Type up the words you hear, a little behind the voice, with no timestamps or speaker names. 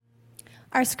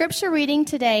Our scripture reading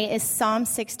today is Psalm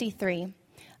 63.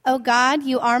 O God,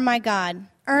 you are my God.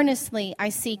 Earnestly I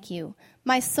seek you.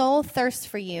 My soul thirsts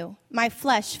for you. My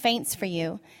flesh faints for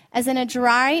you, as in a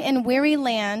dry and weary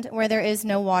land where there is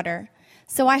no water.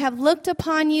 So I have looked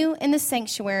upon you in the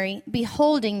sanctuary,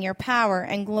 beholding your power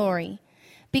and glory.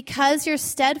 Because your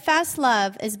steadfast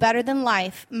love is better than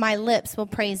life, my lips will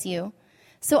praise you.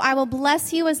 So I will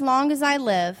bless you as long as I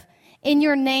live. In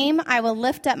your name I will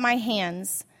lift up my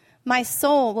hands. My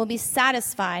soul will be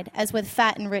satisfied as with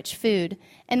fat and rich food,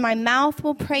 and my mouth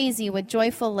will praise you with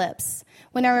joyful lips,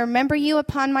 when I remember you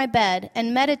upon my bed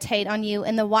and meditate on you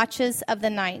in the watches of the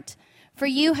night. For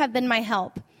you have been my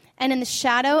help, and in the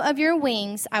shadow of your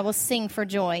wings I will sing for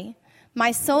joy.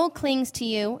 My soul clings to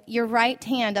you, your right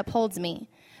hand upholds me.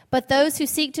 But those who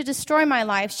seek to destroy my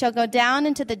life shall go down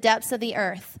into the depths of the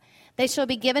earth. They shall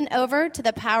be given over to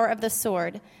the power of the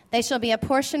sword. They shall be a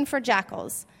portion for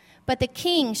jackals. But the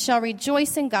king shall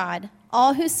rejoice in God.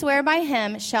 All who swear by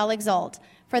him shall exult,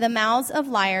 for the mouths of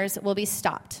liars will be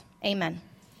stopped. Amen.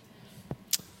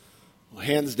 Well,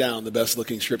 hands down, the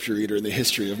best-looking scripture reader in the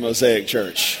history of Mosaic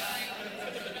Church.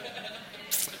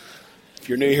 If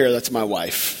you're new here, that's my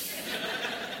wife.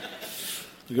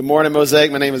 Good morning,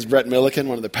 Mosaic. My name is Brett Milliken,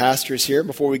 one of the pastors here.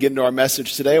 Before we get into our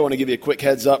message today, I want to give you a quick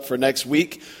heads up for next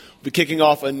week. We'll be kicking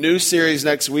off a new series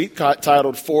next week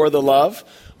titled For the Love.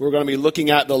 We're going to be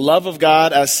looking at the love of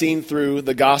God as seen through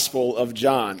the Gospel of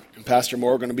John. And Pastor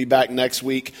Moore is going to be back next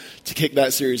week to kick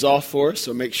that series off for us,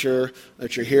 so make sure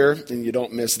that you're here and you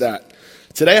don't miss that.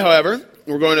 Today, however,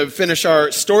 we're going to finish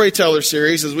our storyteller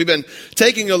series as we've been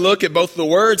taking a look at both the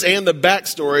words and the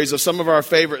backstories of some of our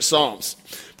favorite psalms.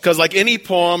 Because like any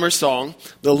poem or song,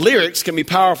 the lyrics can be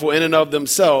powerful in and of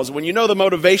themselves. When you know the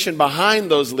motivation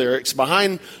behind those lyrics,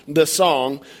 behind the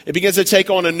song, it begins to take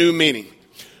on a new meaning.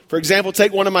 For example,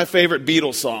 take one of my favorite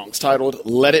Beatles songs titled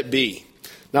Let It Be.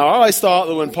 Now, I always thought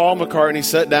that when Paul McCartney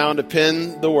sat down to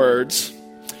pen the words,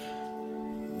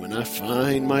 when I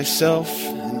find myself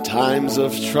in times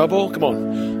of trouble, come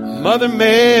on, Mother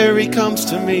Mary comes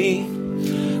to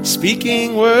me,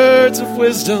 speaking words of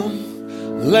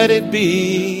wisdom, let it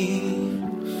be.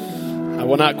 I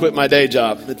will not quit my day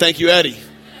job. And thank you, Eddie.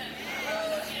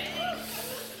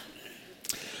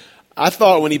 I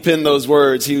thought when he penned those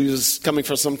words, he was coming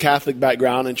from some Catholic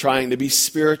background and trying to be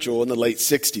spiritual in the late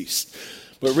 60s.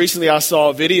 But recently I saw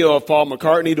a video of Paul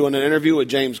McCartney doing an interview with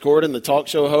James Corden, the talk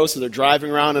show host, and they're driving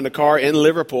around in a car in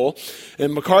Liverpool.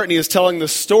 And McCartney is telling the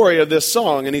story of this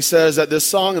song. And he says that this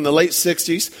song in the late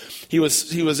 60s, he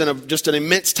was in just an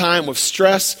immense time of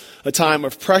stress, a time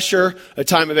of pressure, a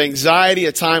time of anxiety,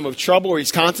 a time of trouble where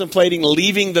he's contemplating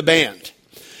leaving the band.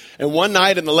 And one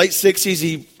night in the late 60s,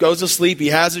 he goes to sleep, he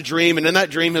has a dream, and in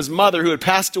that dream, his mother, who had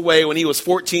passed away when he was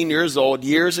 14 years old,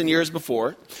 years and years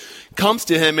before, comes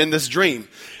to him in this dream.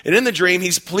 And in the dream,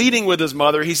 he's pleading with his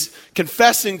mother, he's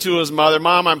confessing to his mother,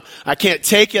 Mom, I can't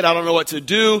take it, I don't know what to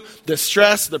do, the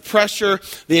stress, the pressure,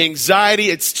 the anxiety,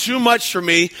 it's too much for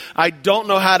me, I don't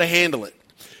know how to handle it.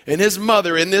 And his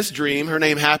mother, in this dream, her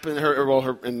name happened,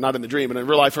 not in the dream, but in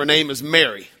real life, her name is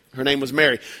Mary. Her name was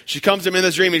Mary. She comes to him in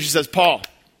this dream and she says, Paul,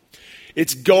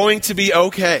 it's going to be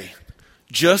okay.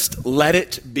 Just let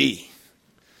it be.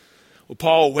 Well,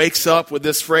 Paul wakes up with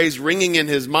this phrase ringing in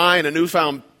his mind, a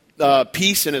newfound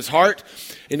peace in his heart,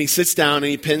 and he sits down and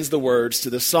he pens the words to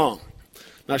this song.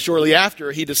 Now, shortly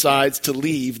after, he decides to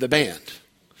leave the band.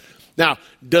 Now,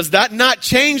 does that not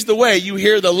change the way you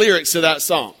hear the lyrics to that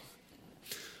song?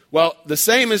 Well, the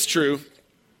same is true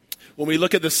when we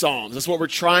look at the Psalms. That's what we're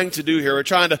trying to do here. We're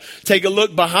trying to take a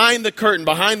look behind the curtain,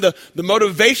 behind the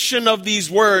motivation of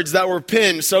these words that were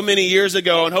penned so many years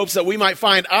ago in hopes that we might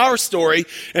find our story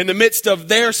in the midst of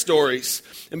their stories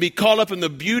and be caught up in the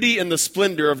beauty and the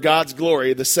splendor of God's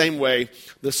glory the same way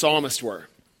the psalmists were.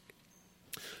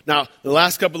 Now, the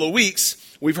last couple of weeks,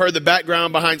 we've heard the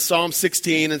background behind Psalm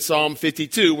 16 and Psalm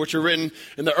 52, which are written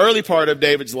in the early part of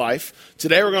David's life.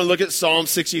 Today we're going to look at Psalm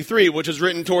 63, which is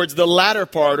written towards the latter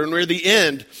part or near the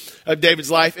end of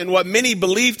David's life, in what many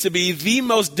believe to be the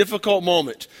most difficult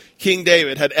moment King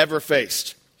David had ever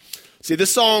faced. See,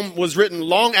 this psalm was written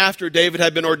long after David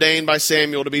had been ordained by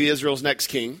Samuel to be Israel's next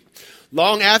king.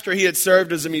 Long after he had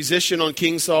served as a musician on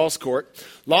King Saul's court,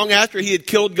 long after he had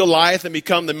killed Goliath and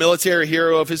become the military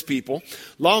hero of his people,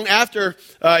 long after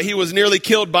he was nearly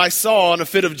killed by Saul in a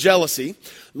fit of jealousy,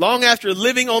 long after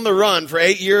living on the run for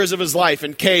 8 years of his life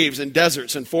in caves and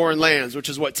deserts and foreign lands, which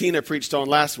is what Tina preached on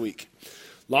last week,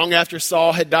 long after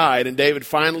Saul had died and David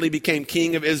finally became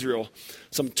king of Israel,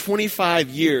 some 25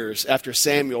 years after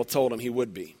Samuel told him he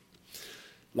would be.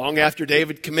 Long after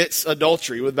David commits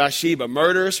adultery with Bathsheba,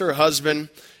 murders her husband,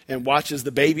 and watches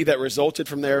the baby that resulted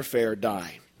from their affair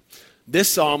die. This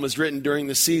psalm was written during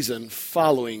the season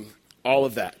following all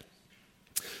of that.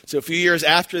 So a few years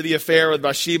after the affair with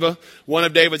Bathsheba, one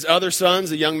of David's other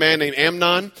sons, a young man named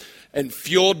Amnon, and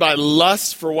fueled by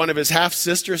lust for one of his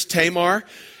half-sisters, Tamar,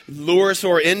 lures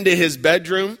her into his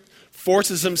bedroom,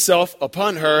 forces himself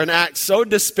upon her, an act so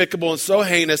despicable and so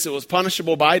heinous it was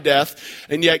punishable by death.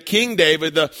 And yet King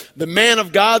David, the man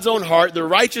of God's own heart, the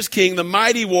righteous king, the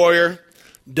mighty warrior,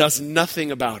 does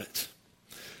nothing about it.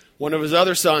 One of his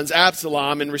other sons,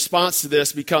 Absalom, in response to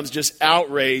this, becomes just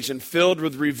outraged and filled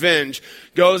with revenge,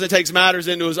 goes and takes matters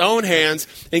into his own hands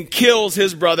and kills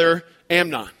his brother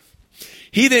Amnon.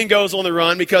 He then goes on the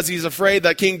run because he's afraid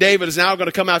that King David is now going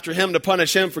to come after him to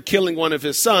punish him for killing one of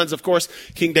his sons. Of course,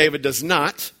 King David does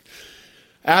not.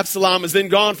 Absalom is then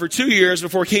gone for 2 years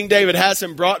before King David has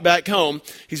him brought back home.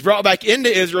 He's brought back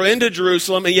into Israel, into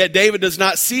Jerusalem, and yet David does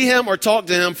not see him or talk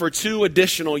to him for 2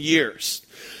 additional years.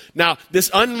 Now, this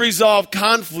unresolved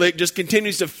conflict just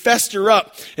continues to fester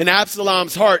up in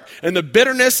Absalom's heart, and the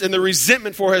bitterness and the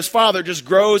resentment for his father just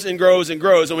grows and grows and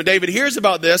grows. And when David hears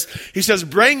about this, he says,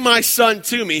 "Bring my son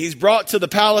to me." He's brought to the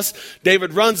palace.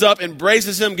 David runs up,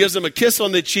 embraces him, gives him a kiss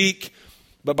on the cheek,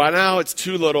 but by now it's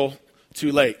too little,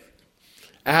 too late.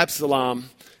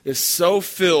 Absalom is so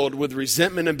filled with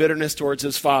resentment and bitterness towards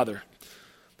his father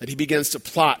that he begins to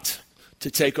plot to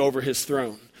take over his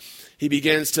throne. He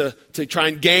begins to try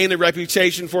and gain a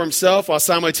reputation for himself while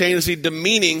simultaneously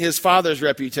demeaning his father's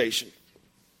reputation.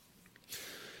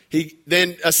 He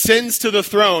then ascends to the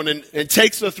throne and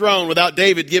takes the throne without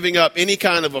David giving up any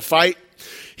kind of a fight.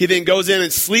 He then goes in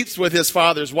and sleeps with his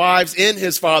father's wives in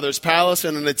his father's palace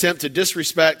in an attempt to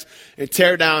disrespect and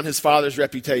tear down his father's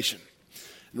reputation.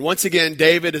 And once again,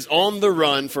 David is on the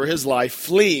run for his life,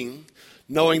 fleeing,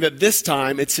 knowing that this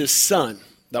time it's his son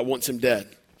that wants him dead.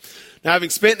 Now,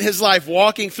 having spent his life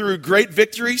walking through great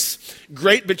victories,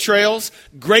 great betrayals,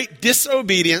 great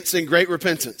disobedience, and great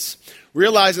repentance,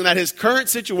 realizing that his current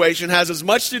situation has as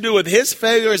much to do with his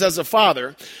failures as a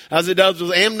father as it does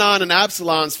with Amnon and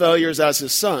Absalom's failures as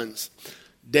his sons,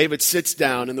 David sits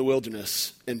down in the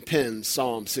wilderness and pens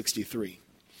Psalm 63.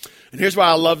 And here's why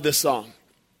I love this song.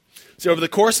 See, over the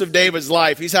course of David's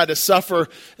life, he's had to suffer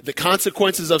the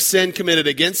consequences of sin committed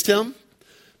against him.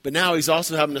 But now he's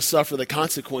also having to suffer the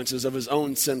consequences of his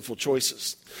own sinful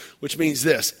choices. Which means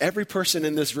this: every person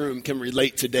in this room can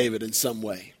relate to David in some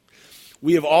way.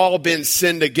 We have all been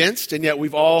sinned against, and yet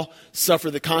we've all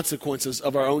suffered the consequences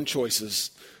of our own choices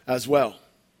as well.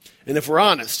 And if we're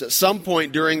honest, at some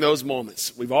point during those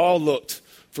moments, we've all looked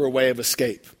for a way of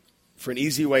escape, for an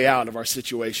easy way out of our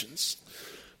situations.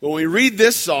 But when we read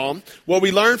this psalm, what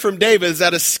we learn from David is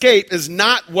that escape is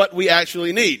not what we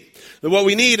actually need. That what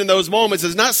we need in those moments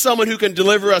is not someone who can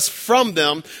deliver us from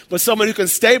them, but someone who can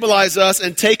stabilize us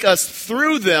and take us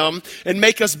through them and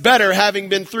make us better having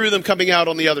been through them coming out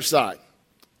on the other side.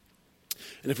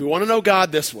 And if we want to know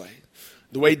God this way,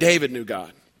 the way David knew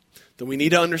God, then we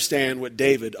need to understand what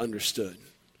David understood.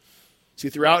 See,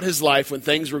 throughout his life, when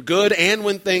things were good and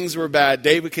when things were bad,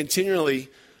 David continually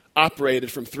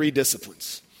operated from 3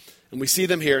 disciplines. And we see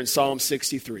them here in Psalm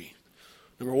 63.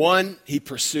 Number 1, he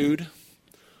pursued.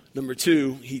 Number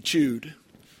 2, he chewed.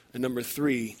 And number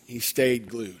 3, he stayed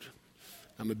glued.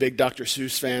 I'm a big Dr.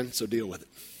 Seuss fan, so deal with it.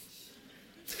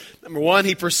 Number 1,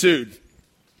 he pursued.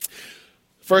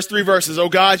 First 3 verses: "O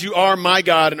God, you are my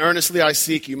God, and earnestly I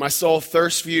seek you. My soul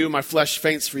thirsts for you, my flesh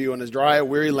faints for you, in a dry,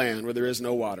 weary land where there is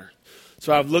no water.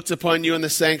 So I have looked upon you in the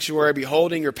sanctuary,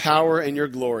 beholding your power and your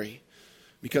glory.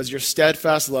 Because your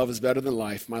steadfast love is better than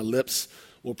life, my lips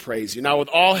will praise you." Now, with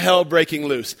all hell breaking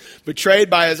loose,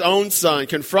 betrayed by his own son,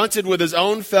 confronted with his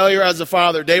own failure as a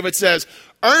father, David says,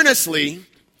 "Earnestly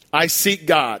I seek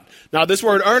God." Now, this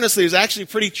word earnestly is actually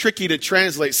pretty tricky to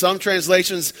translate. Some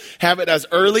translations have it as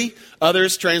early,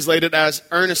 others translate it as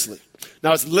earnestly.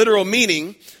 Now, its literal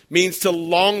meaning means to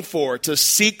long for, to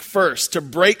seek first, to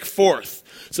break forth.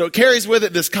 So it carries with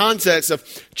it this context of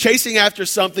chasing after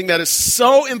something that is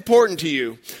so important to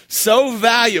you, so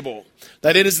valuable,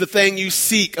 that it is the thing you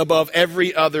seek above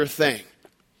every other thing.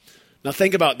 Now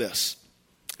think about this.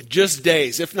 Just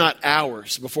days, if not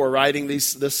hours, before writing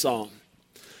this psalm,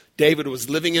 David was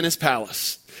living in his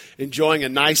palace, enjoying a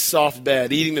nice soft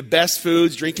bed, eating the best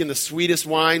foods, drinking the sweetest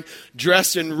wine,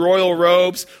 dressed in royal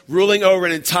robes, ruling over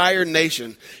an entire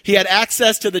nation. He had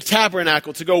access to the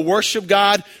tabernacle to go worship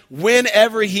God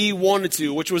whenever he wanted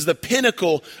to, which was the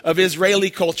pinnacle of Israeli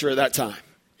culture at that time.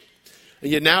 And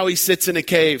yet now he sits in a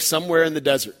cave somewhere in the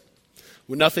desert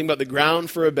with nothing but the ground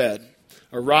for a bed,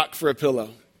 a rock for a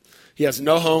pillow. He has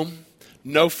no home,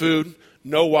 no food,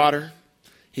 no water.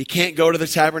 He can't go to the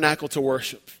tabernacle to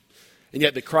worship. And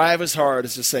yet the cry of his heart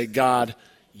is to say, God,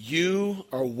 you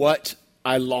are what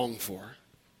I long for.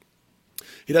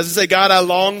 He doesn't say, God, I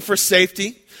long for safety.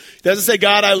 He doesn't say,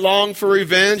 God, I long for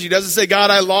revenge. He doesn't say, God,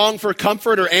 I long for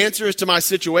comfort or answers to my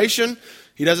situation.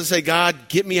 He doesn't say, God,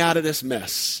 get me out of this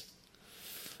mess.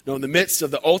 No, in the midst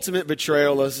of the ultimate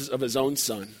betrayal of his own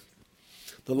son,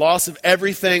 the loss of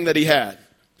everything that he had,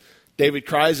 David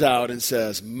cries out and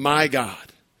says, my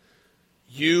God,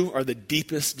 you are the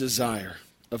deepest desire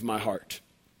of my heart.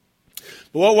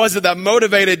 But what was it that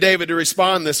motivated David to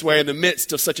respond this way in the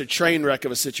midst of such a train wreck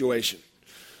of a situation?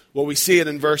 Well, we see it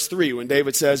in verse 3 when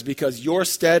David says, because your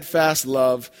steadfast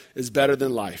love is better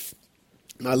than life.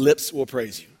 My lips will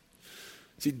praise you.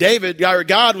 See,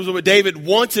 God was what David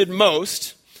wanted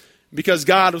most because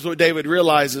God was what David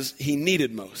realizes he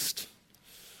needed most.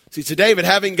 See, to David,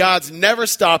 having God's never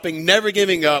stopping, never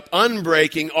giving up,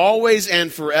 unbreaking, always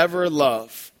and forever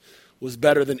love was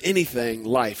better than anything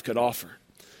life could offer.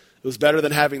 It was better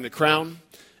than having the crown.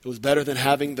 It was better than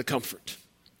having the comfort.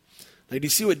 Now, do you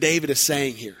see what David is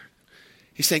saying here?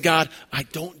 He's saying, God, I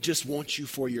don't just want you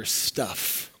for your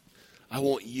stuff. I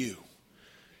want you.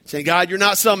 He's saying, God, you're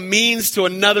not some means to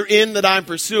another end that I'm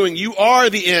pursuing. You are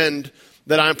the end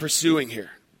that I'm pursuing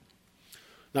here.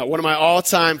 Now, one of my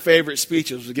all-time favorite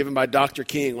speeches was given by Dr.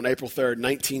 King on April 3rd,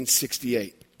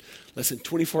 1968, less than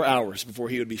 24 hours before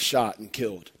he would be shot and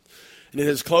killed. And in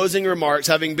his closing remarks,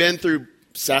 having been through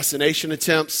assassination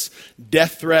attempts,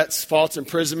 death threats, false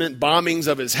imprisonment, bombings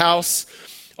of his house,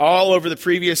 all over the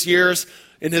previous years,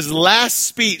 in his last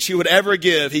speech he would ever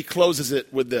give, he closes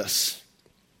it with this.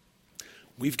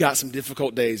 We've got some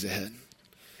difficult days ahead,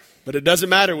 but it doesn't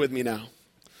matter with me now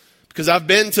because I've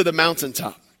been to the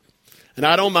mountaintop and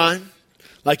I don't mind.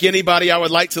 Like anybody, I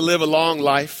would like to live a long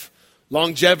life.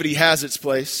 Longevity has its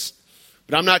place,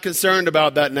 but I'm not concerned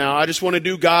about that now. I just want to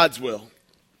do God's will.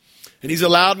 And he's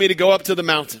allowed me to go up to the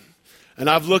mountain. And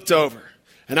I've looked over.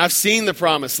 And I've seen the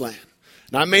promised land.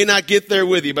 And I may not get there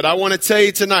with you, but I want to tell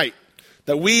you tonight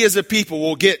that we as a people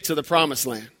will get to the promised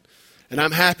land. And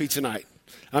I'm happy tonight.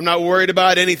 I'm not worried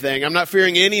about anything. I'm not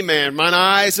fearing any man. Mine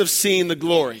eyes have seen the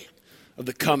glory of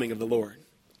the coming of the Lord.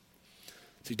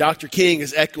 See, Dr. King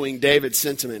is echoing David's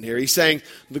sentiment here. He's saying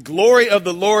the glory of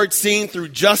the Lord seen through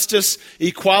justice,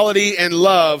 equality, and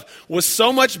love was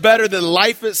so much better than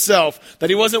life itself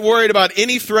that he wasn't worried about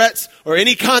any threats or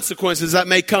any consequences that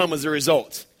may come as a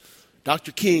result.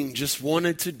 Dr. King just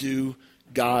wanted to do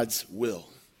God's will.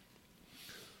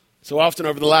 So often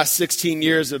over the last 16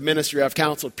 years of ministry, I've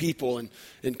counseled people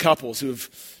and couples who have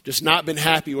just not been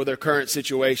happy with their current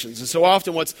situations. And so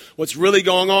often what's really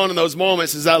going on in those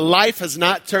moments is that life has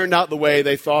not turned out the way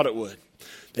they thought it would.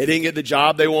 They didn't get the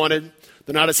job they wanted.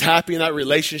 They're not as happy in that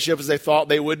relationship as they thought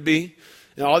they would be.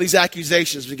 And all these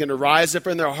accusations begin to rise up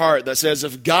in their heart that says,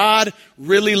 if God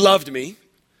really loved me,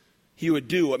 he would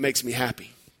do what makes me happy.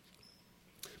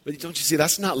 But don't you see,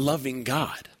 that's not loving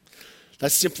God.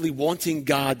 That's simply wanting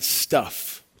God's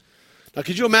stuff. Now,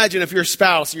 could you imagine if your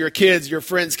spouse, your kids, your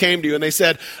friends came to you and they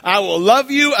said, I will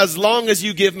love you as long as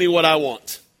you give me what I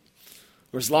want.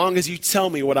 Or as long as you tell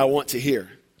me what I want to hear.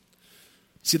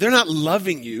 See, they're not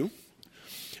loving you.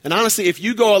 And honestly, if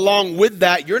you go along with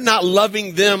that, you're not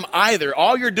loving them either.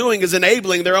 All you're doing is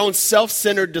enabling their own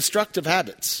self-centered, destructive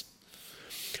habits.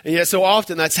 And yet so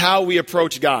often that's how we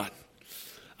approach God.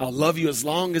 I'll love you as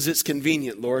long as it's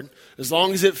convenient, Lord, as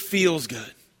long as it feels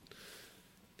good.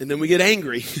 And then we get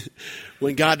angry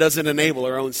when God doesn't enable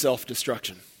our own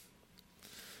self-destruction.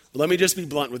 Let me just be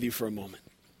blunt with you for a moment.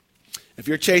 If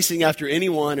you're chasing after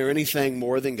anyone or anything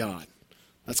more than God,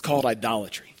 that's called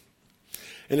idolatry.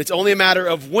 And it's only a matter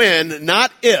of when,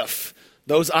 not if,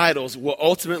 those idols will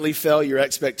ultimately fail your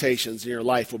expectations and your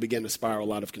life will begin to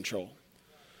spiral out of control.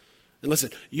 And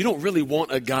listen, you don't really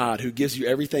want a God who gives you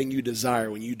everything you desire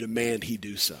when you demand he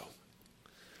do so.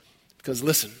 Because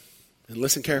listen, and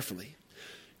listen carefully,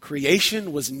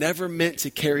 creation was never meant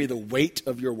to carry the weight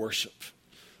of your worship.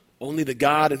 Only the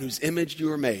God in whose image you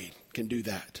were made can do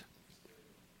that.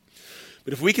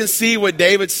 But if we can see what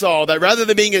David saw, that rather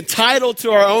than being entitled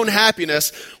to our own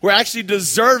happiness, we're actually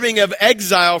deserving of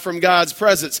exile from God's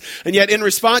presence. And yet in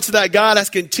response to that, God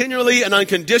has continually and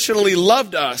unconditionally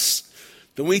loved us.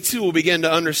 Then we too will begin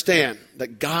to understand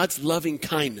that God's loving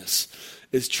kindness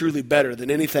is truly better than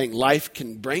anything life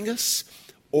can bring us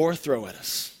or throw at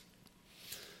us.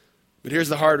 But here's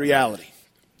the hard reality.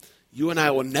 You and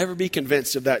I will never be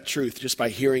convinced of that truth just by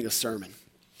hearing a sermon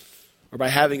or by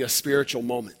having a spiritual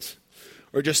moment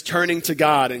or just turning to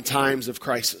God in times of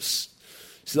crisis.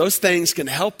 So those things can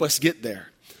help us get there.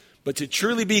 But to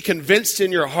truly be convinced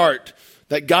in your heart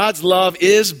that God's love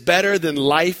is better than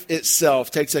life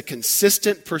itself takes a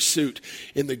consistent pursuit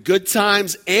in the good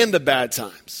times and the bad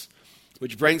times.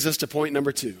 Which brings us to point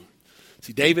number 2.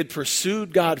 See, David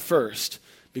pursued God first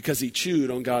because he chewed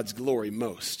on God's glory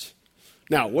most.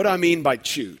 Now, what do I mean by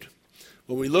chewed?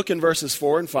 When we look in verses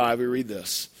 4 and 5, we read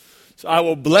this. So I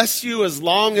will bless you as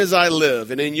long as I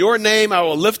live, and in your name I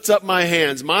will lift up my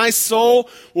hands. My soul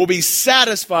will be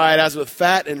satisfied as with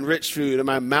fat and rich food, and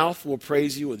my mouth will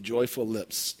praise you with joyful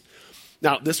lips.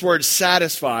 Now, this word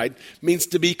satisfied means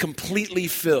to be completely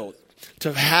filled, to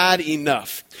have had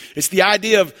enough. It's the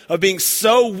idea of being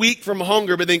so weak from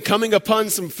hunger, but then coming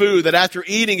upon some food that after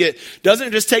eating it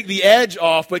doesn't just take the edge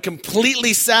off, but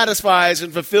completely satisfies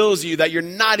and fulfills you that you're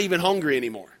not even hungry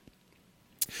anymore.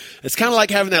 It's kind of like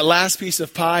having that last piece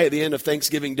of pie at the end of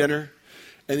Thanksgiving dinner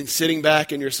and then sitting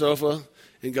back in your sofa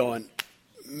and going,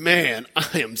 man,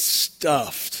 I am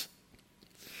stuffed.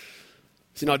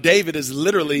 See, now David is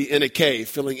literally in a cave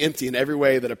feeling empty in every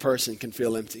way that a person can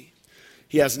feel empty.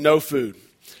 He has no food.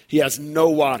 He has no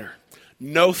water,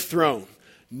 no throne,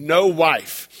 no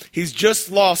wife. He's just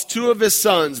lost 2 of his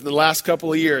sons in the last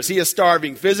couple of years. He is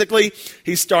starving physically,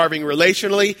 he's starving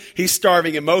relationally, he's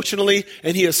starving emotionally,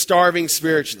 and he is starving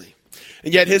spiritually.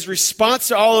 And yet his response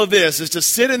to all of this is to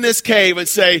sit in this cave and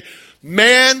say,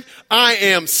 man, I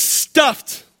am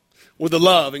stuffed with the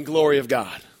love and glory of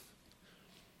God.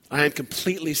 I am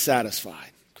completely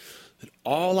satisfied that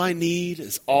all I need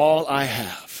is all I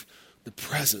have, the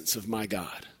presence of my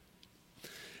God.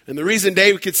 And the reason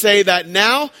David could say that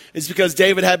now is because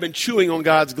David had been chewing on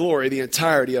God's glory the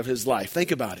entirety of his life.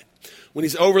 Think about it. When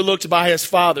he's overlooked by his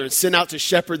father and sent out to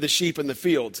shepherd the sheep in the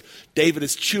fields, David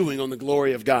is chewing on the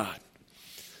glory of God.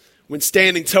 When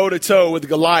standing toe-to-toe with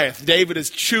Goliath, David is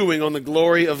chewing on the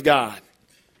glory of God.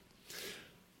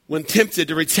 When tempted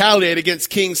to retaliate against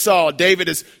King Saul, David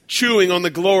is chewing on the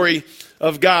glory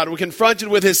of God. When confronted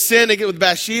with his sin with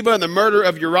Bathsheba and the murder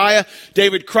of Uriah,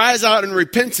 David cries out in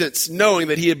repentance, knowing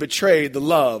that he had betrayed the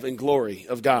love and glory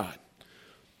of God.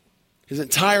 His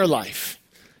entire life,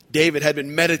 David had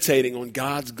been meditating on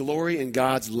God's glory and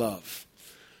God's love.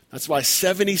 That's why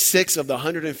 76 of the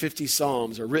 150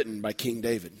 Psalms are written by King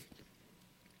David.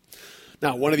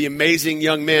 Now, one of the amazing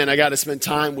young men I got to spend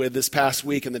time with this past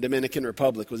week in the Dominican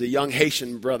Republic was a young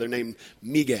Haitian brother named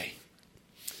Miguel.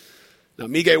 Now,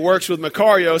 Miguel works with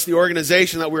Macarios, the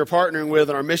organization that we were partnering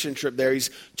with on our mission trip there. He's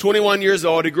 21 years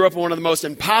old. He grew up in one of the most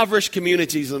impoverished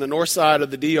communities on the north side of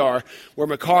the DR where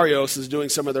Macarios is doing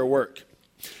some of their work.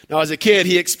 Now, as a kid,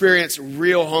 he experienced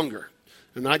real hunger.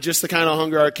 And not just the kind of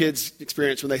hunger our kids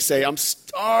experience when they say, I'm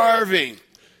starving.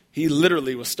 He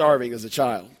literally was starving as a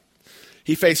child.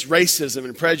 He faced racism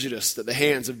and prejudice at the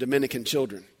hands of Dominican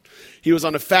children. He was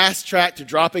on a fast track to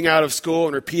dropping out of school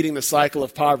and repeating the cycle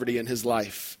of poverty in his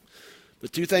life.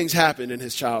 But 2 things happened in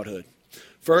his childhood.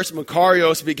 First,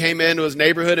 Macarios came into his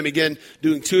neighborhood and began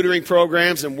doing tutoring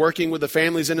programs and working with the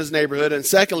families in his neighborhood. And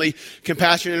secondly,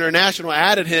 Compassion International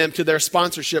added him to their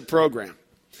sponsorship program.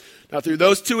 Now, through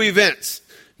those 2 events,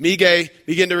 Miguel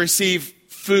began to receive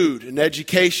food and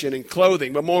education and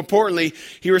clothing. But more importantly,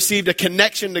 he received a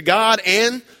connection to God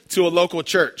and to a local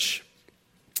church.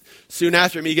 Soon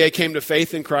after, Miguel came to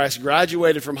faith in Christ,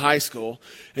 graduated from high school,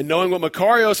 and knowing what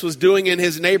Macarios was doing in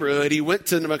his neighborhood, he went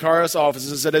to the Macarios office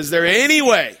and said, is there any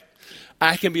way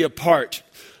I can be a part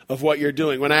of what you're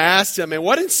doing? When I asked him, man,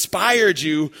 what inspired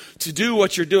you to do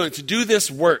what you're doing, to do this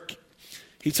work?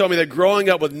 He told me that growing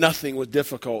up with nothing was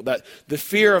difficult, that the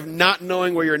fear of not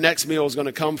knowing where your next meal was going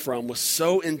to come from was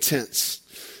so intense.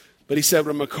 But he said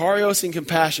when Macarios and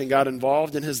Compassion got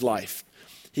involved in his life,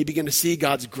 he began to see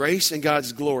God's grace and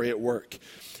God's glory at work.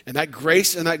 And that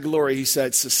grace and that glory, he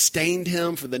said, sustained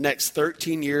him for the next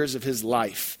 13 years of his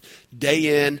life,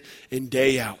 day in and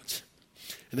day out.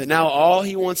 And that now all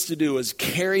he wants to do is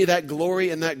carry that glory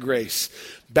and that grace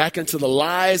back into the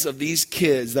lives of these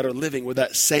kids that are living with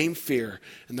that same fear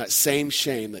and that same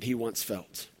shame that he once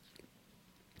felt.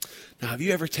 Now, have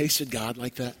you ever tasted God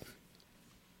like that?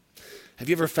 Have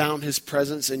you ever found his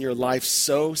presence in your life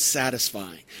so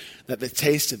satisfying that the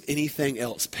taste of anything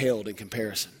else paled in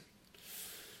comparison?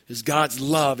 Is God's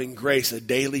love and grace a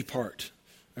daily part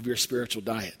of your spiritual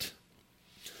diet?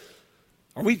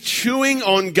 Are we chewing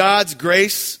on God's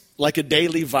grace like a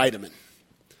daily vitamin?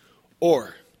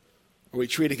 Or are we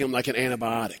treating him like an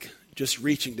antibiotic, just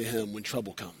reaching to him when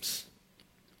trouble comes?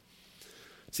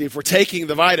 See, if we're taking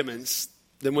the vitamins,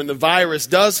 then when the virus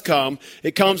does come,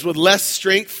 it comes with less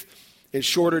strength and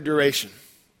shorter duration.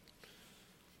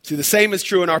 See, the same is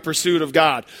true in our pursuit of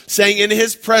God. Staying in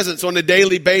his presence on a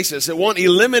daily basis. It won't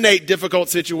eliminate difficult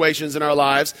situations in our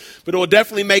lives, but it will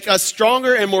definitely make us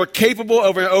stronger and more capable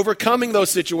of overcoming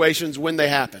those situations when they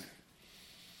happen.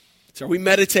 So are we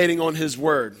meditating on his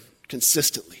word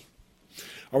consistently?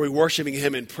 Are we worshiping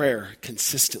him in prayer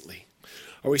consistently?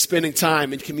 Are we spending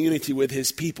time in community with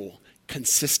his people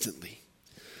consistently?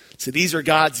 So these are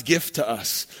God's gift to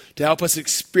us to help us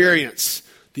experience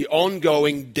the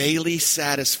ongoing daily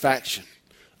satisfaction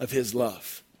of his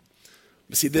love.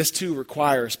 But see, this too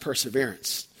requires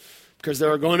perseverance, because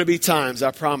there are going to be times,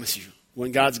 I promise you,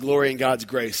 when God's glory and God's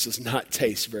grace does not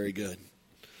taste very good.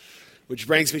 Which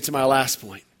brings me to my last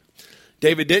point.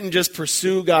 David didn't just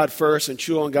pursue God first and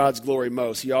chew on God's glory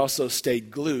most. He also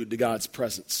stayed glued to God's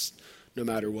presence, no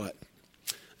matter what.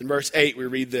 In verse 8, we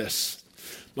read this: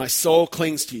 "My soul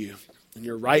clings to you, and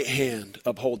your right hand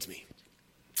upholds me."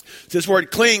 This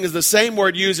word cling is the same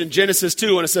word used in Genesis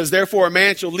 2 when it says, "Therefore a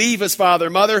man shall leave his father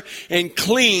and mother and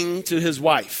cling to his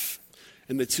wife,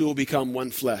 and the two will become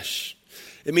one flesh."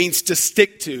 It means to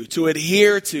stick to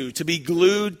adhere to be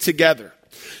glued together.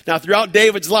 Now, throughout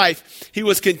David's life, he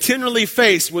was continually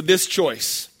faced with this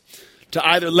choice: to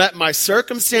either let my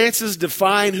circumstances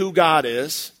define who God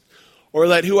is, or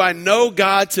let who I know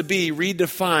God to be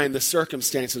redefine the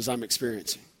circumstances I'm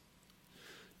experiencing.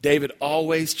 David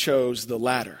always chose the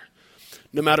latter.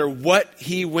 No matter what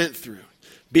he went through,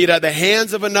 be it at the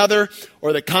hands of another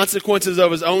or the consequences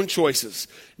of his own choices,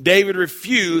 David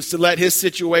refused to let his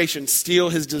situation steal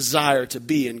his desire to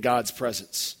be in God's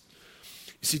presence.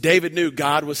 You see, David knew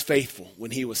God was faithful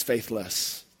when he was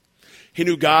faithless. He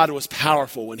knew God was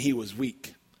powerful when he was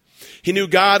weak. He knew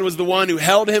God was the one who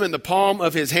held him in the palm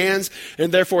of his hands,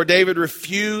 and therefore David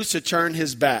refused to turn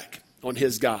his back on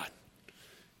his God,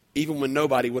 even when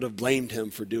nobody would have blamed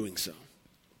him for doing so.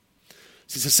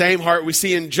 It's the same heart we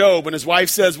see in Job when his wife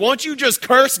says, "Won't you just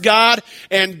curse God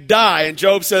and die?" And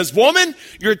Job says, "Woman,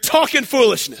 you're talking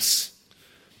foolishness."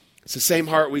 It's the same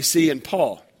heart we see in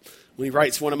Paul when he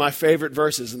writes one of my favorite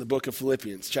verses in the book of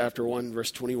Philippians, chapter 1,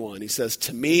 verse 21. He says,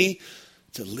 "To me,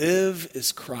 to live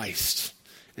is Christ,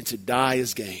 and to die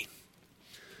is gain."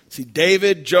 See,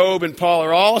 David, Job, and Paul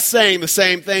are all saying the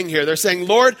same thing here. They're saying,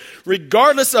 "Lord,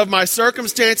 regardless of my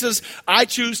circumstances, I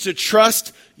choose to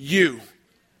trust you.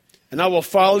 And I will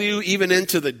follow you even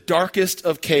into the darkest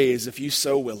of caves if you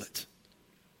so will it.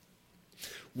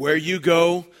 Where you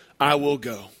go, I will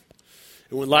go.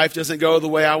 And when life doesn't go the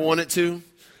way I want it to,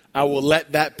 I will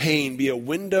let that pain be a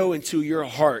window into your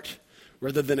heart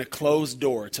rather than a closed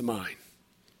door to mine."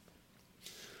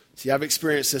 See, I've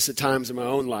experienced this at times in my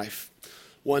own life.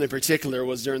 One in particular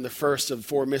was during the first of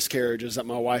 4 miscarriages that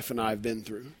my wife and I have been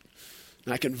through.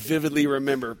 And I can vividly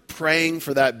remember praying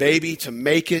for that baby to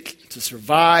make it, to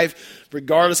survive,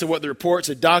 regardless of what the reports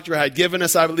the doctor had given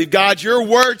us. I believe, God, your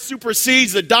word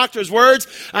supersedes the doctor's words.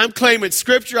 I'm claiming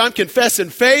scripture. I'm confessing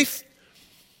faith.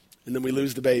 And then we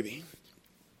lose the baby.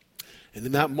 And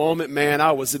in that moment, man,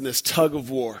 I was in this tug of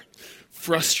war.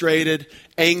 Frustrated,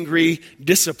 angry,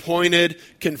 disappointed,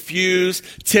 confused,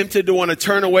 tempted to want to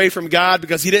turn away from God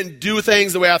because he didn't do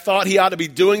things the way I thought he ought to be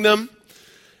doing them.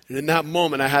 And in that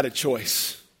moment, I had a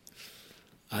choice.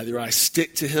 Either I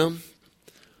stick to him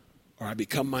or I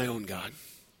become my own God.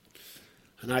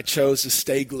 And I chose to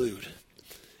stay glued.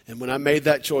 And when I made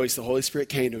that choice, the Holy Spirit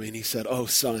came to me and he said, "Oh,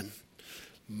 son,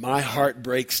 my heart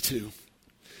breaks too.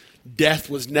 Death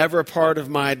was never a part of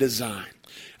my design."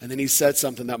 And then he said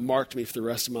something that marked me for the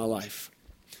rest of my life.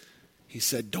 He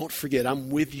said, "Don't forget, I'm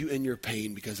with you in your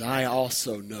pain because I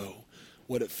also know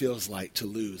what it feels like to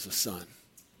lose a son."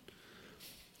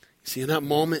 See, in that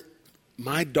moment,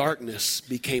 my darkness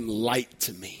became light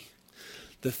to me.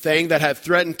 The thing that had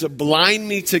threatened to blind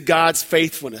me to God's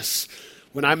faithfulness,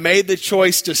 when I made the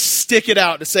choice to stick it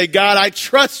out, to say, "God, I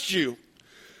trust you,"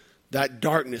 that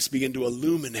darkness began to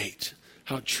illuminate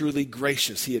how truly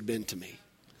gracious he had been to me.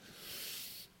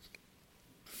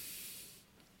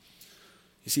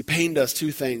 You see, pain does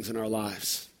 2 things in our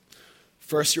lives.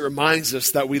 First, it reminds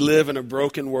us that we live in a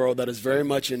broken world that is very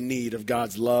much in need of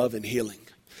God's love and healing.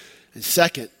 And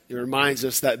second, it reminds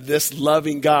us that this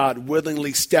loving God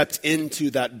willingly stepped into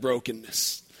that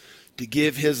brokenness to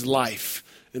give his life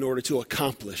in order to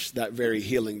accomplish that very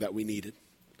healing that we needed.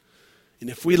 And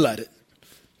if we let it,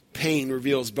 pain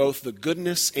reveals both the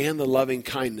goodness and the loving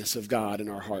kindness of God in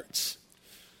our hearts.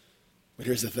 But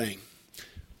here's the thing.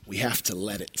 We have to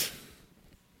let it.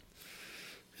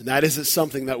 And that isn't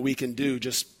something that we can do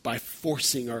just by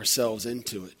forcing ourselves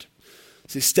into it.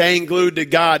 See, staying glued to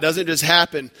God doesn't just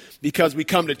happen because we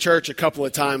come to church a couple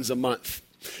of times a month.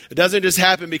 It doesn't just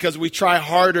happen because we try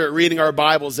harder at reading our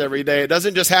Bibles every day. It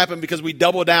doesn't just happen because we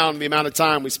double down the amount of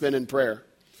time we spend in prayer.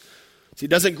 See, it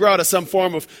doesn't grow out of some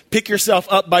form of pick yourself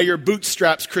up by your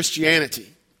bootstraps Christianity.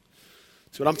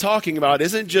 So what I'm talking about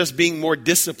isn't just being more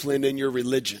disciplined in your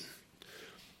religion.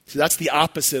 See, that's the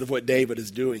opposite of what David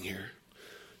is doing here.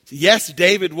 See, yes,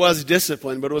 David was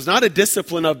disciplined, but it was not a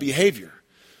discipline of behavior.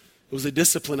 It was a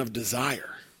discipline of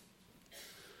desire.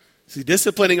 See,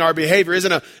 disciplining our behavior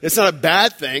it's not a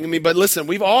bad thing. But listen,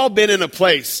 we've all been in a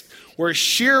place where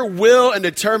sheer will and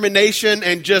determination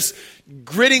and just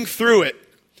gritting through it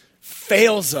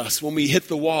fails us when we hit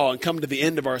the wall and come to the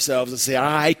end of ourselves and say,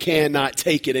 I cannot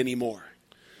take it anymore.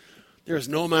 There is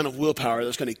no amount of willpower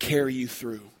that's going to carry you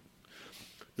through.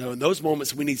 No, in those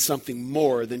moments, we need something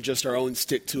more than just our own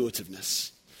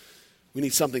stick-to-itiveness. We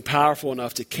need something powerful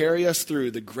enough to carry us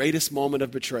through the greatest moment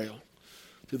of betrayal,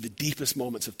 through the deepest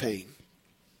moments of pain.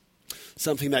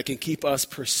 Something that can keep us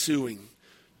pursuing,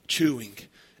 chewing,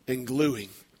 and gluing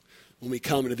when we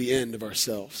come to the end of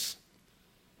ourselves.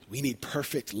 We need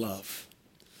perfect love.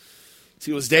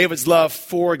 See, it was David's love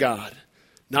for God,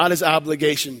 not his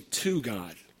obligation to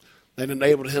God, that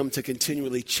enabled him to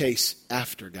continually chase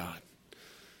after God.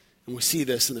 And we see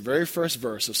this in the very first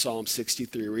verse of Psalm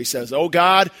 63, where he says, "Oh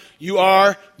God, you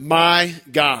are my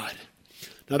God."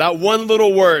 Now that one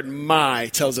little word, my,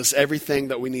 tells us everything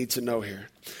that we need to know here.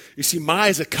 You see, my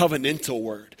is a covenantal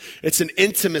word. It's an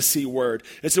intimacy word.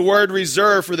 It's a word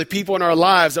reserved for the people in our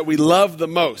lives that we love the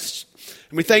most.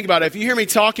 And we think about it. If you hear me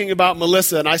talking about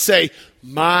Melissa and I say,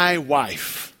 my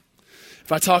wife.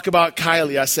 If I talk about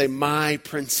Kylie, I say, my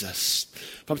princess.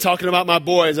 If I'm talking about my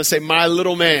boys, I say, my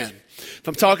little man. If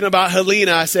I'm talking about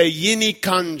Helena, I say, Yini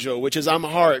Kanjo, which is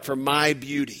Amharic for my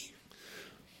beauty.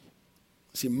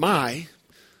 See, my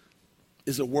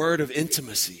is a word of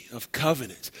intimacy, of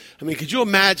covenant. Could you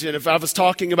imagine if I was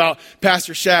talking about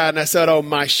Pastor Shad and I said, oh,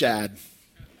 my Shad?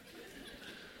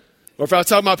 Or if I was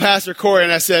talking about Pastor Corey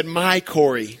and I said, my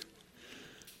Corey.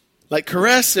 Like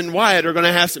Caress and Wyatt are going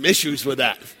to have some issues with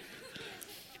that.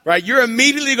 Right? You're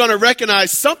immediately going to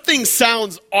recognize something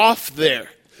sounds off there.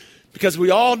 Because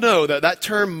we all know that that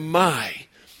term my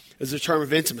is a term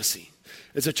of intimacy.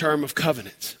 It's a term of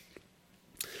covenant.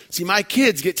 See, my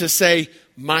kids get to say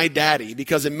my daddy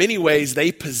because in many ways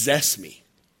they possess me.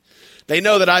 They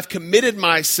know that I've committed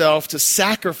myself to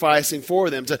sacrificing for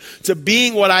them, to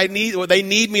being what they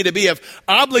need me to be. I've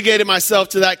obligated myself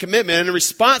to that commitment. And in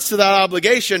response to that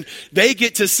obligation, they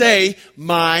get to say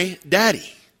my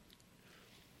daddy.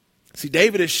 See,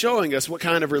 David is showing us what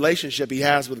kind of relationship he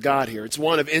has with God here. It's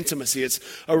one of intimacy. It's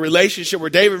a relationship where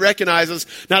David recognizes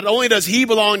not only does he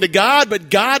belong to God, but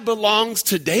God belongs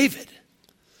to David.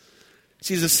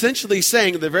 See, he's essentially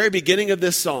saying at the very beginning of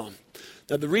this psalm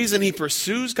that the reason he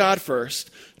pursues God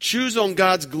first, chews on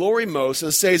God's glory most,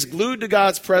 and stays glued to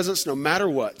God's presence no matter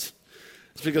what,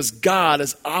 is because God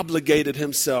has obligated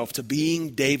himself to being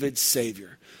David's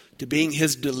Savior, to being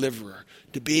his deliverer,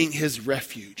 to being his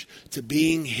refuge, to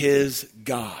being his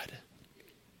God.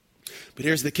 But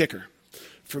here's the kicker.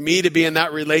 For me to be in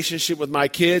that relationship with my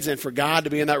kids and for God to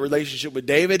be in that relationship with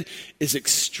David is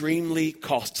extremely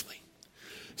costly.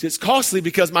 See, it's costly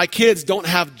because my kids don't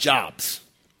have jobs.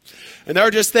 And there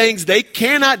are just things they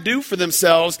cannot do for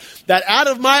themselves that out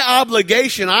of my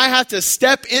obligation, I have to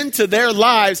step into their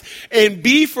lives and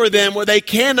be for them what they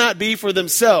cannot be for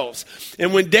themselves.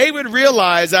 And when David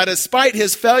realized that despite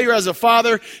his failure as a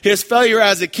father, his failure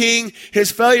as a king,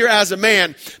 his failure as a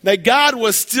man, that God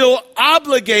was still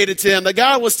obligated to him, that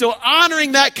God was still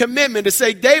honoring that commitment to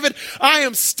say, David, I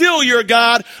am still your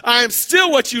God. I am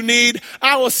still what you need.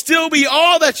 I will still be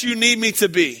all that you need me to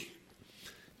be.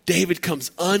 David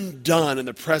comes undone in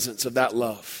the presence of that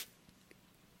love.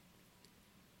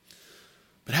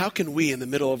 But how can we, in the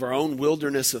middle of our own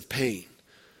wilderness of pain,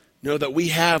 know that we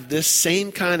have this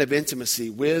same kind of intimacy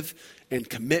with and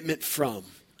commitment from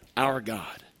our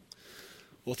God?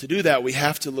 Well, to do that, we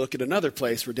have to look at another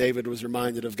place where David was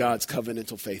reminded of God's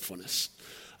covenantal faithfulness.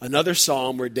 Another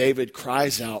psalm where David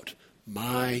cries out,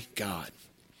 my God.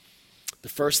 The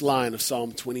first line of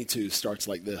Psalm 22 starts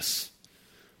like this.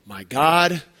 My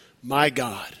God,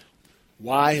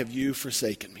 why have you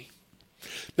forsaken me?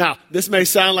 Now, this may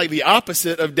sound like the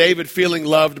opposite of David feeling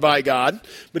loved by God,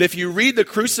 but if you read the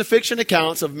crucifixion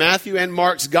accounts of Matthew and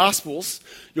Mark's Gospels,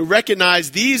 you'll recognize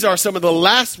these are some of the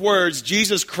last words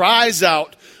Jesus cries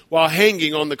out while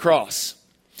hanging on the cross.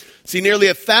 See, nearly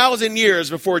 1,000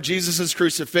 years before Jesus'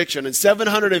 crucifixion and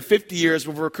 750 years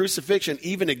before crucifixion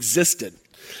even existed,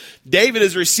 David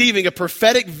is receiving a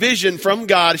prophetic vision from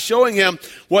God showing him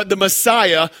what the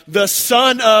Messiah, the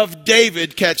son of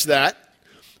David, catch that,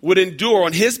 would endure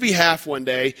on his behalf one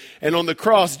day. And on the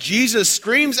cross, Jesus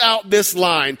screams out this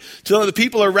line to let the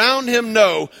people around him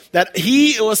know that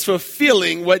he was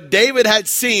fulfilling what David had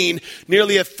seen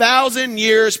nearly 1,000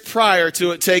 years prior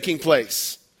to it taking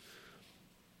place.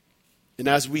 And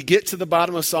as we get to the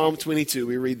bottom of Psalm 22,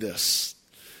 we read this.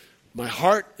 My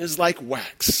heart is like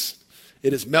wax.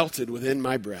 It is melted within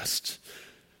my breast.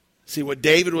 See, what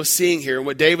David was seeing here and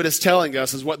what David is telling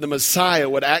us is what the Messiah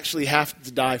would actually have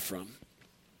to die from.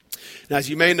 And as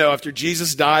you may know, after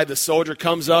Jesus died, the soldier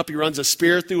comes up, he runs a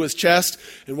spear through his chest,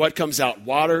 and what comes out?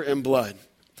 Water and blood.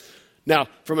 Now,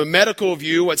 from a medical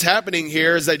view, what's happening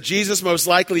here is that Jesus most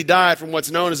likely died from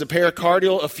what's known as a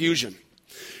pericardial effusion.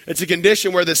 It's a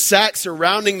condition where the sac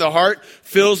surrounding the heart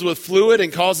fills with fluid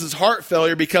and causes heart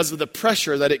failure because of the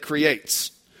pressure that it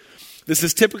creates. This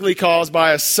is typically caused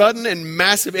by a sudden and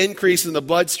massive increase in the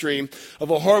bloodstream of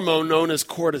a hormone known as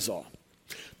cortisol.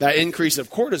 That increase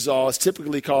of cortisol is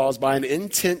typically caused by an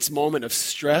intense moment of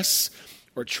stress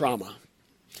or trauma.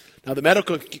 Now, the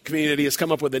medical community has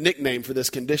come up with a nickname for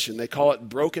this condition. They call it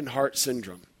broken heart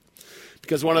syndrome.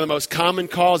 Because one of the most common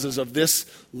causes of this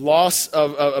loss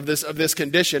of this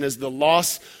condition is the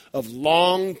loss of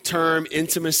long-term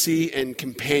intimacy and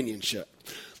companionship.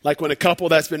 Like when a couple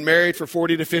that's been married for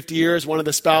 40 to 50 years, one of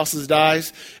the spouses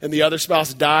dies and the other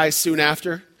spouse dies soon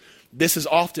after. This is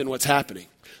often what's happening.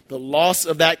 The loss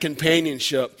of that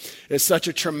companionship is such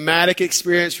a traumatic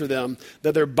experience for them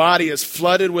that their body is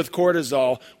flooded with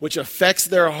cortisol, which affects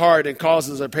their heart and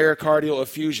causes a pericardial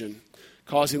effusion,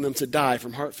 causing them to die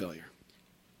from heart failure.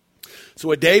 So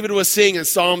what David was seeing in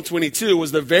Psalm 22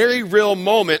 was the very real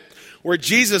moment where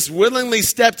Jesus willingly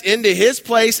stepped into his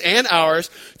place and ours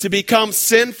to become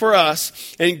sin for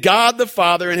us, and God the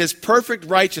Father in his perfect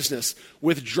righteousness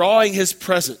withdrawing his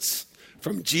presence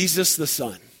from Jesus the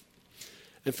Son.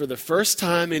 And for the first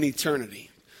time in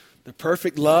eternity, the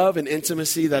perfect love and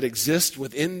intimacy that exists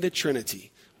within the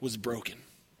Trinity was broken.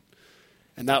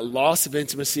 And that loss of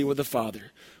intimacy with the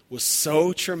Father was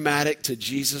so traumatic to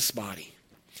Jesus' body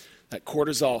that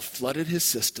cortisol flooded his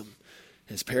system,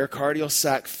 his pericardial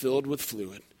sac filled with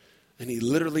fluid, and he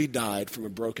literally died from a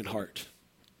broken heart.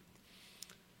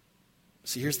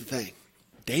 See, here's the thing.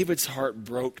 David's heart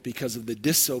broke because of the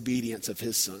disobedience of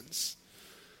his sons.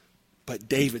 But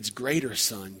David's greater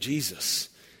son, Jesus,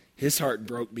 his heart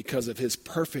broke because of his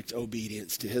perfect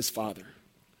obedience to his father.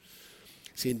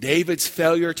 See, in David's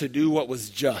failure to do what was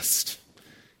just,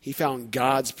 he found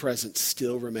God's presence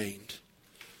still remained.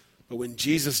 But when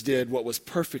Jesus did what was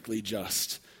perfectly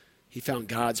just, he found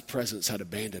God's presence had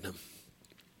abandoned him.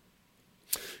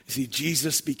 You see,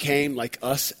 Jesus became like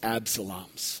us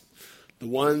Absaloms, the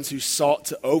ones who sought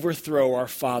to overthrow our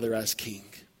father as king,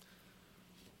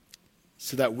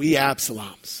 so that we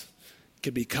Absaloms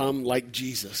could become like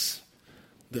Jesus,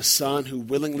 the son who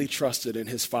willingly trusted in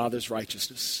his father's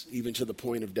righteousness, even to the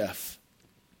point of death.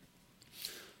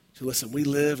 So listen, we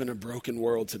live in a broken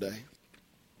world today,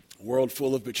 a world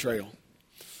full of betrayal,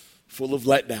 full of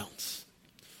letdowns,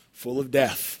 full of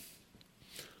death,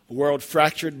 a world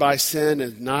fractured by sin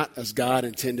and not as God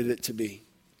intended it to be.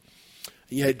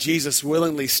 And yet Jesus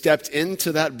willingly stepped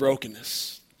into that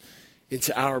brokenness,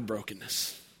 into our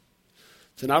brokenness,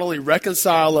 to not only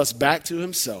reconcile us back to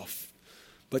himself,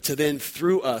 but to then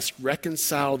through us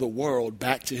reconcile the world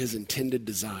back to his intended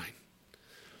design.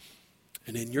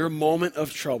 And in your moment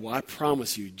of trouble, I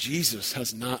promise you, Jesus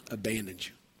has not abandoned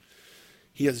you.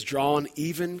 He has drawn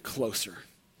even closer.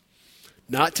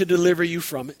 Not to deliver you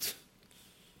from it,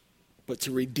 but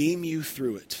to redeem you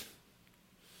through it.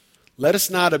 Let us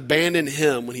not abandon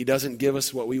him when he doesn't give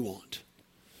us what we want,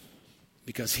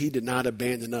 because he did not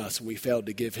abandon us when we failed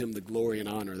to give him the glory and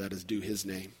honor that is due his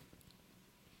name.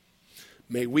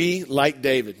 May we, like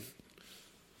David,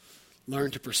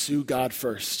 learn to pursue God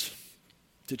first,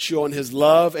 to chew on his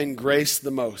love and grace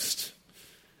the most,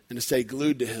 and to stay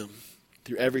glued to him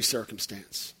through every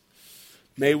circumstance.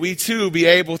 May we too be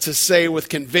able to say with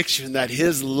conviction that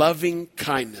his loving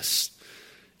kindness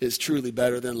is truly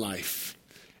better than life,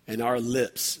 and our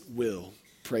lips will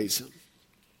praise him.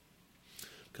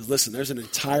 Because listen, there's an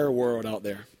entire world out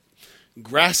there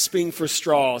grasping for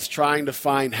straws, trying to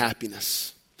find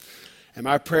happiness. And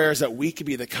my prayer is that we could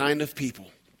be the kind of people,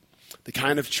 the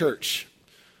kind of church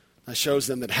that shows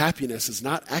them that happiness is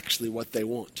not actually what they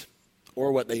want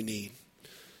or what they need,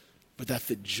 but that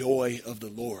the joy of the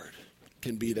Lord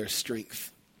can be their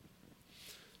strength.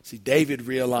 See, David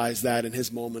realized that in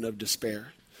his moment of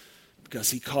despair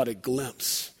because he caught a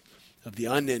glimpse of the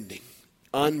unending,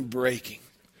 unbreaking,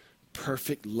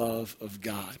 perfect love of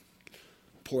God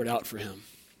poured out for him.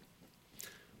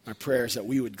 My prayer is that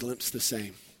we would glimpse the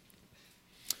same.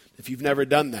 If you've never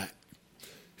done that,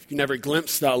 if you never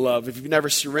glimpsed that love, if you've never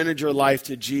surrendered your life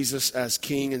to Jesus as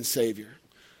King and Savior.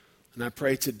 And I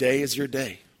pray today is your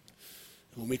day.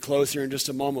 When we close here in just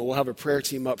a moment, we'll have a prayer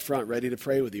team up front ready to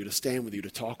pray with you, to stand with you,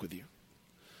 to talk with you.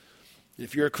 And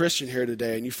if you're a Christian here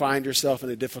today and you find yourself in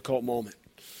a difficult moment,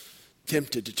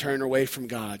 tempted to turn away from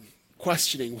God,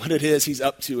 questioning what it is He's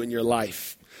up to in your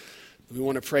life, we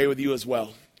want to pray with you as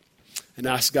well and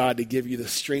ask God to give you the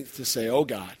strength to say, oh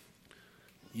God,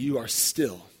 you are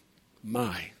still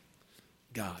my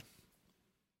God.